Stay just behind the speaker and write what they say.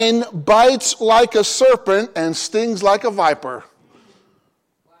bites like a serpent and stings like a viper.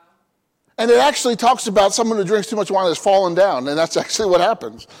 And it actually talks about someone who drinks too much wine has fallen down, and that's actually what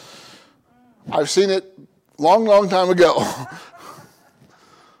happens. I've seen it long time ago.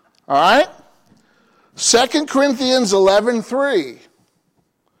 All right? 2 Corinthians 11:3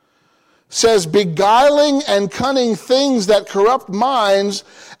 says, beguiling and cunning things that corrupt minds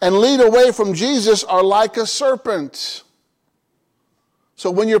and lead away from Jesus are like a serpent. So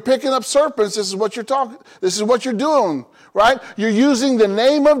when you're picking up serpents, this is what you're doing, right? You're using the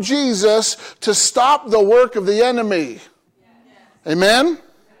name of Jesus to stop the work of the enemy. Amen?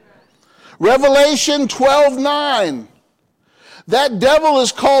 Revelation 12:9. That devil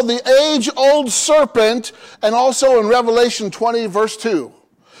is called the age-old serpent, and also in Revelation 20, verse 2.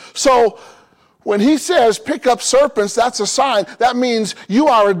 So when he says pick up serpents, that's a sign. That means you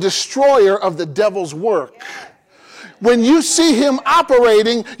are a destroyer of the devil's work. When you see him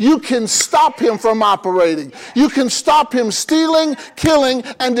operating, you can stop him from operating. You can stop him stealing, killing,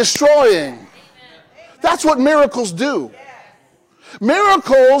 and destroying. That's what miracles do.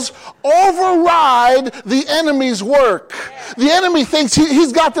 Miracles override the enemy's work. The enemy thinks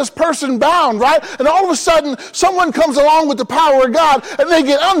he's got this person bound, right? And all of a sudden, someone comes along with the power of God, and they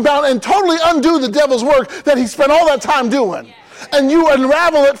get unbound and totally undo the devil's work that he spent all that time doing. And you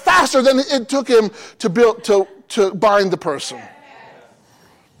unravel it faster than it took him to bind the person.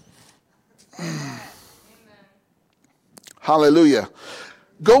 Hallelujah.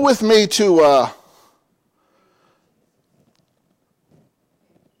 Go with me to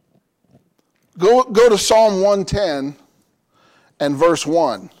go to Psalm 110 and verse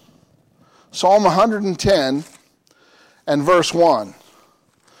 1. Psalm 110 and verse 1.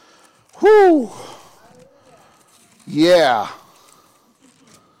 Whoo! Yeah.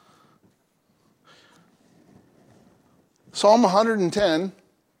 Psalm 110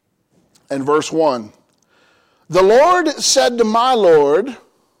 and verse 1. The Lord said to my Lord,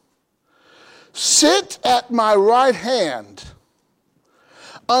 sit at my right hand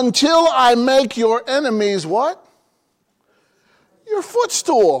until I make your enemies what? Your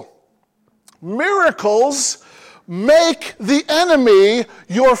footstool. Miracles make the enemy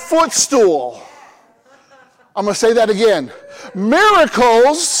your footstool. I'm going to say that again.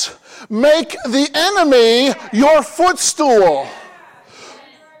 Miracles make the enemy your footstool.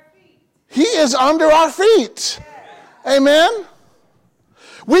 He is under our feet. Amen?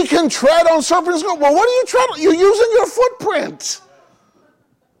 We can tread on serpents. Well, what are you treading? You're using your footprint.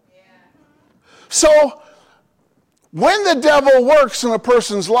 So, when the devil works in a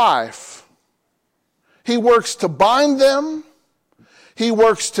person's life, he works to bind them, he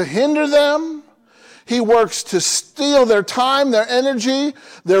works to hinder them, he works to steal their time, their energy,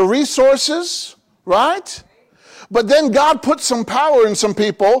 their resources, right? But then God put some power in some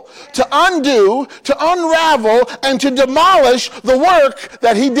people to undo, to unravel, and to demolish the work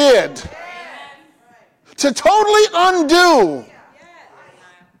that he did. To totally undo.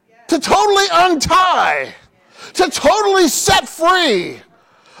 To totally untie, to totally set free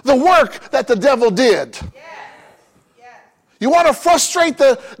the work that the devil did. You want to frustrate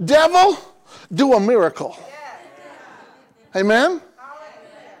the devil? Do a miracle. Amen?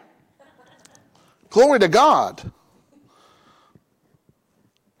 Glory to God.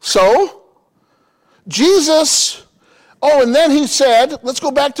 So, Jesus, and then he said, let's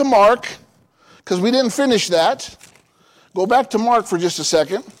go back to Mark, because we didn't finish that. Go back to Mark for just a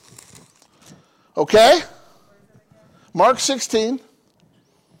second. Okay? Mark 16.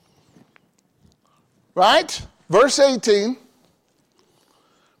 Right? Verse 18.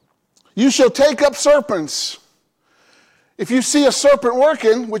 You shall take up serpents. If you see a serpent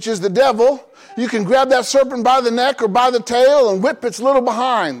working, which is the devil, you can grab that serpent by the neck or by the tail and whip its little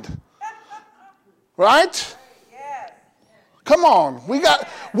behind. Right? Come on. We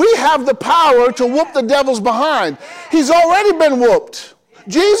have the power to whoop the devil's behind. He's already been whooped.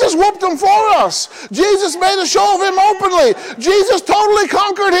 Jesus whooped him for us. Jesus made a show of him openly. Jesus totally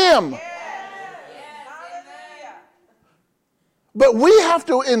conquered him. But we have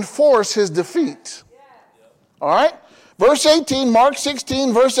to enforce his defeat. All right? Verse 18, Mark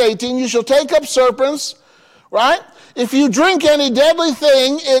 16, verse 18, you shall take up serpents, right? If you drink any deadly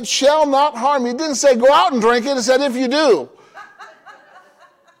thing, it shall not harm you. It didn't say go out and drink it. It said if you do.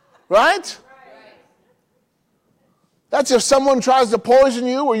 Right? That's if someone tries to poison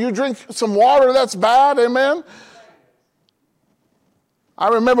you or you drink some water that's bad, amen? I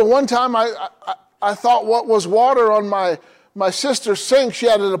remember one time I thought what was water on my sister's sink. She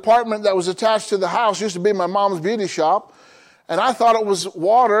had an apartment that was attached to the house. It used to be my mom's beauty shop. And I thought it was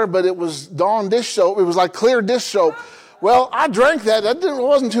water, but it was Dawn dish soap. It was like clear dish soap. Well, I drank that. That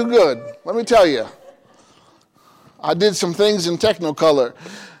wasn't too good. Let me tell you. I did some things in Technicolor.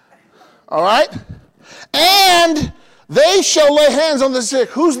 All right? And they shall lay hands on the sick.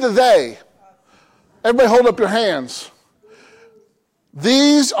 Who's the they? Everybody hold up your hands.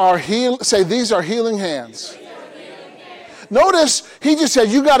 These are these are healing hands. Notice he just said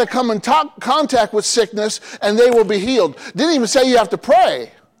you got to come in contact with sickness and they will be healed. Didn't even say you have to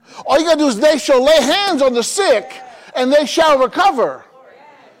pray. All you got to do is they shall lay hands on the sick and they shall recover.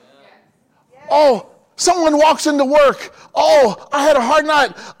 Oh, someone walks into work. Oh, I had a hard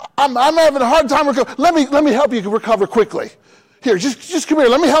night. I'm having a hard time recovering. Let me help you recover quickly. Here, just come here.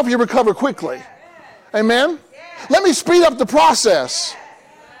 Let me help you recover quickly. Amen? Let me speed up the process.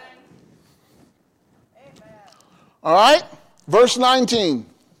 All right? Verse 19.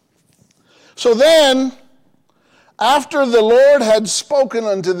 So then, after the Lord had spoken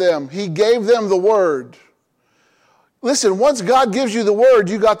unto them, he gave them the word. Listen, once God gives you the word,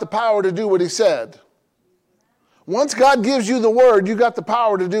 you got the power to do what he said. Once God gives you the word, you got the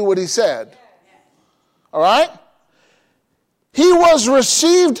power to do what he said. All right? He was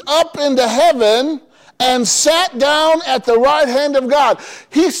received up into heaven and sat down at the right hand of God.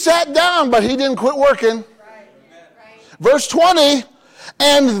 He sat down, but he didn't quit working. Verse 20,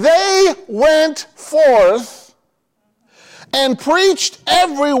 and they went forth and preached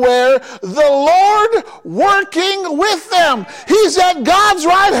everywhere, the Lord working with them. He's at God's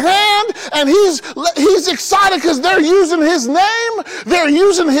right hand, and he's excited because they're using his name, they're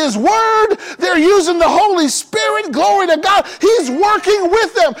using his word, they're using the Holy Spirit. Glory to God. He's working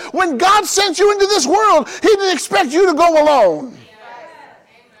with them. When God sent you into this world, he didn't expect you to go alone.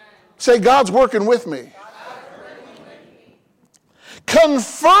 Say, God's working with me.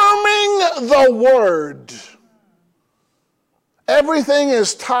 Confirming the word. Everything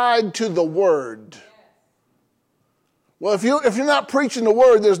is tied to the word. Well, if you're not preaching the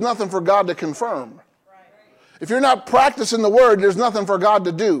word, there's nothing for God to confirm. If you're not practicing the word, there's nothing for God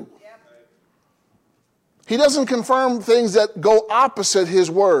to do. He doesn't confirm things that go opposite his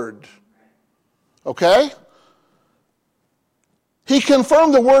word. Okay? He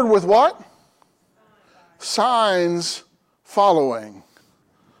confirmed the word with what? Signs following.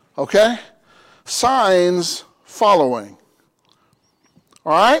 Okay? Signs following.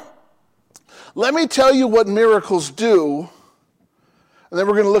 All right? Let me tell you what miracles do, and then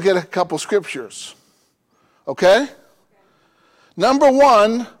we're going to look at a couple scriptures. Okay? Number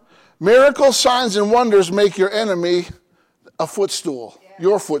one, miracles, signs, and wonders make your enemy a footstool,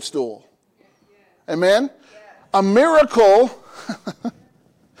 your footstool. Amen? A miracle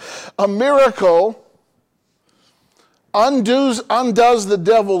undoes the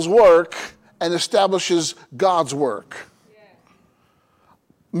devil's work and establishes God's work.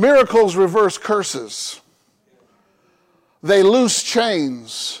 Miracles reverse curses. They loose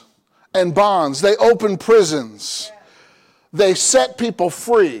chains and bonds. They open prisons. They set people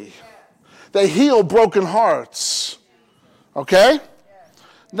free. They heal broken hearts. Okay?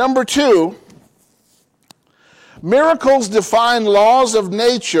 Number two, miracles define laws of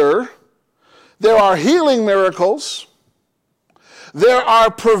nature. There are healing miracles. There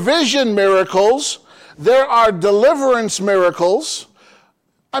are provision miracles. There are deliverance miracles.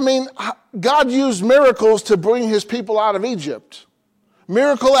 I mean, God used miracles to bring his people out of Egypt.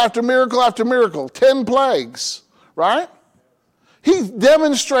 Miracle after miracle after miracle. 10 plagues, right? He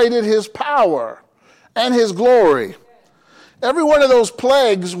demonstrated his power and his glory. Every one of those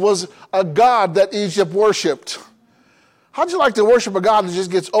plagues was a god that Egypt worshipped. How'd you like to worship a God that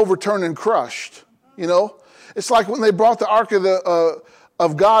just gets overturned and crushed? You know? It's like when they brought the ark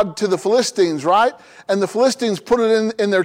of God to the Philistines, right? And the Philistines put it in their